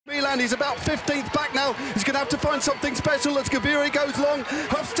stand. He's about 15th back now. He's going to have to find something special as Gaviria goes long.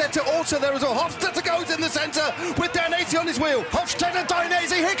 Hofstetter also there as well. Hofstetter goes in the centre with Dainese on his wheel. Hofstetter,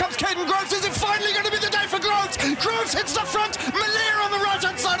 Dainese, here comes Caden Groves. Is it finally going to be the day for Groves? Groves hits the front. Malia on the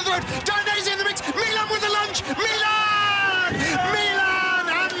right-hand side of the road. Dainese in the mix. Milan with the lunge. Milan! Milan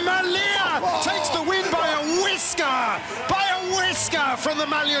and Malia takes the win by a whisker. By a whisker from the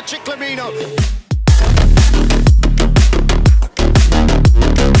Maglio Ciclamino.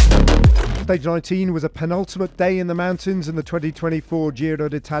 Stage 19 was a penultimate day in the mountains in the 2024 Giro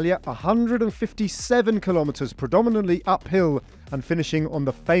d'Italia, 157 kilometres, predominantly uphill, and finishing on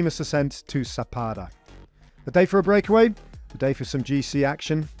the famous ascent to Sappada. A day for a breakaway, a day for some GC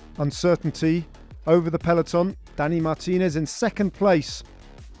action, uncertainty over the peloton. Dani Martinez in second place,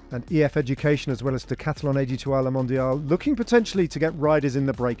 and EF Education as well as Decathlon Édition Mondiale looking potentially to get riders in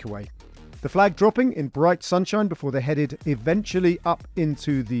the breakaway. The flag dropping in bright sunshine before they headed eventually up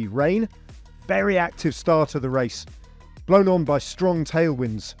into the rain. Very active start of the race, blown on by strong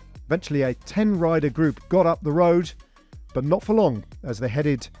tailwinds. Eventually a 10-rider group got up the road, but not for long as they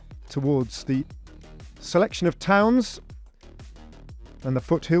headed towards the selection of towns and the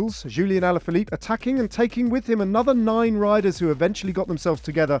foothills. Julian Alaphilippe attacking and taking with him another 9 riders who eventually got themselves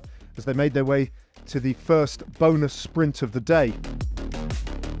together as they made their way to the first bonus sprint of the day.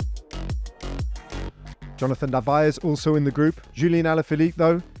 Jonathan Narvaez also in the group. Julian Alaphilippe,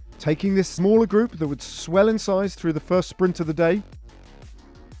 though, taking this smaller group that would swell in size through the first sprint of the day.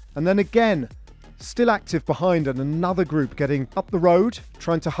 And then again, still active behind, and another group getting up the road,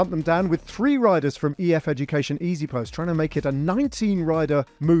 trying to hunt them down with 3 riders from EF Education Easy Post, trying to make it a 19-rider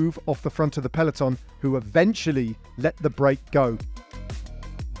move off the front of the peloton, who eventually let the break go.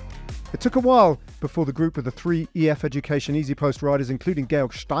 It took a while before the group of the 3 EF Education Easy Post riders, including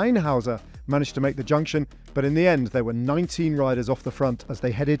Georg Steinhauser, managed to make the junction, but in the end there were 19 riders off the front as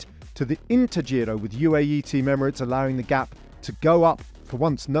they headed to the Intergiro, with UAE Team Emirates allowing the gap to go up. For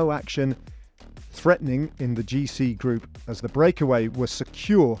once, no action threatening in the GC group as the breakaway was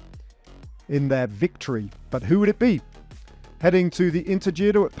secure in their victory. But who would it be? Heading to the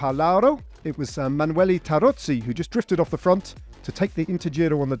Intergiro at Paolauro, it was Manuele Tarozzi who just drifted off the front to take the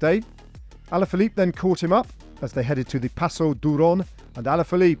Intergiro on the day. Alaphilippe then caught him up as they headed to the Passo d'Uron, and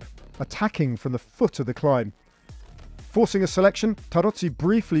Alaphilippe attacking from the foot of the climb. Forcing a selection, Tarozzi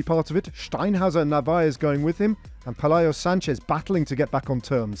briefly part of it, Steinhauser and Narvaez going with him, and Pelayo Sanchez battling to get back on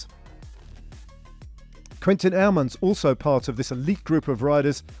terms. Quentin Hermans also part of this elite group of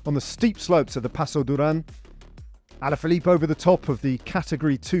riders on the steep slopes of the Passo d'Uran. Alaphilippe over the top of the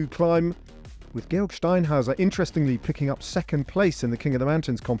Category 2 climb, with Georg Steinhauser interestingly picking up second place in the King of the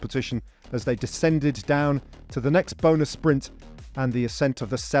Mountains competition as they descended down to the next bonus sprint and the ascent of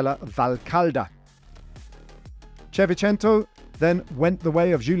the Sella Valcalda. Cevicento then went the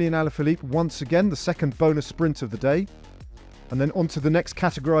way of Julian Alaphilippe once again, the second bonus sprint of the day. And then onto the next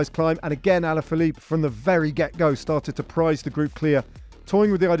categorised climb, and again Alaphilippe from the very get-go started to prize the group clear,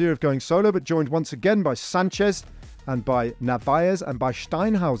 toying with the idea of going solo, but joined once again by Sanchez and by Narvaez and by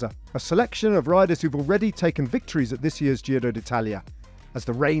Steinhauser, a selection of riders who've already taken victories at this year's Giro d'Italia. As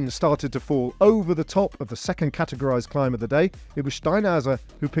the rain started to fall over the top of the second categorised climb of the day, it was Steinhauser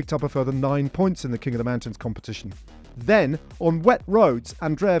who picked up a further 9 points in the King of the Mountains competition. Then, on wet roads,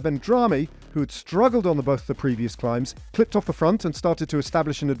 Andrea Vendrame, who had struggled on both the previous climbs, clipped off the front and started to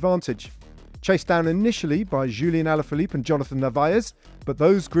establish an advantage. Chased down initially by Julian Alaphilippe and Jonathan Narvaez, but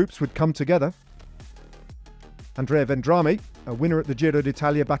those groups would come together. Andrea Vendrame, a winner at the Giro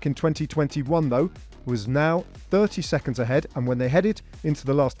d'Italia back in 2021 though, was now 30 seconds ahead, and when they headed into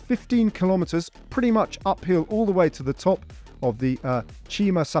the last 15 kilometres, pretty much uphill all the way to the top of the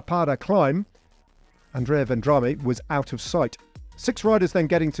Cima Sappada climb, Andrea Vendrame was out of sight. 6 riders then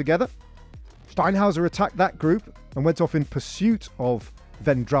getting together. Steinhauser attacked that group and went off in pursuit of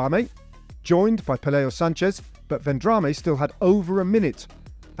Vendrame, joined by Pelayo Sanchez, but Vendrame still had over a minute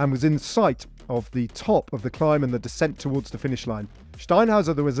and was in sight of the top of the climb and the descent towards the finish line.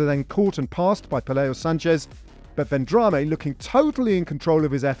 Steinhauser was then caught and passed by Pelayo Sanchez, but Vendrame looking totally in control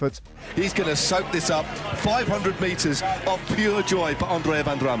of his efforts. He's going to soak this up. 500 metres of pure joy for Andrea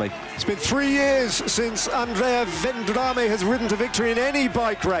Vendrame. It's been 3 years since Andrea Vendrame has ridden to victory in any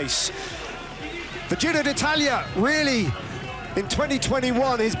bike race. The Giro d'Italia, really, in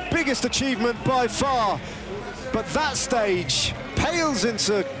 2021, his biggest achievement by far. But that stage pales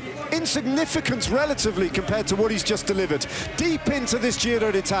into insignificance relatively compared to what he's just delivered. Deep into this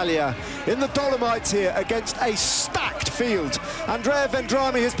Giro d'Italia, in the Dolomites here, against a stacked field. Andrea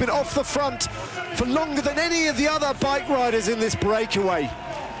Vendrame has been off the front for longer than any of the other bike riders in this breakaway.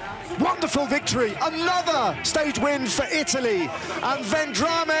 Wonderful victory, another stage win for Italy, and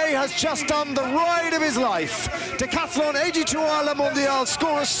Vendrame has just done the ride of his life. Decathlon édition la mondiale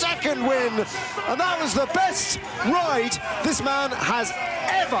score a second win, and that was the best ride this man has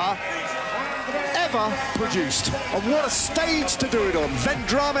ever produced. And what a stage to do it on.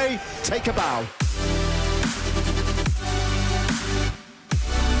 Vendrame, take a bow.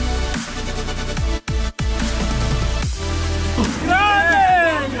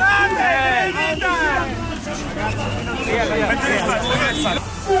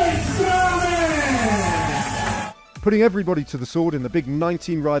 Putting everybody to the sword in the big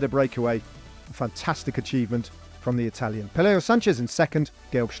 19-rider breakaway. A fantastic achievement from the Italian. Peleo Sanchez in second,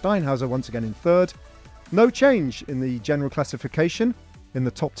 Georg Steinhauser once again in third. No change in the general classification in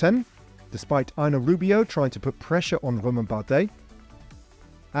the top 10, despite Aina Rubio trying to put pressure on Romain Bardet.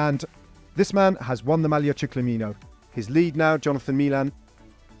 And this man has won the Maglia Ciclamino. His lead now, Jonathan Milan,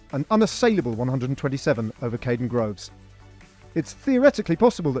 an unassailable 127 over Caden Groves. It's theoretically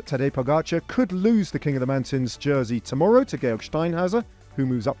possible that Tadej Pogacar could lose the King of the Mountains jersey tomorrow to Georg Steinhauser, who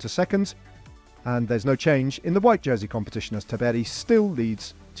moves up to second. And there's no change in the white jersey competition as Taberi still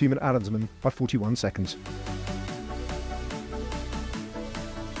leads Thymen Arensman by 41 seconds.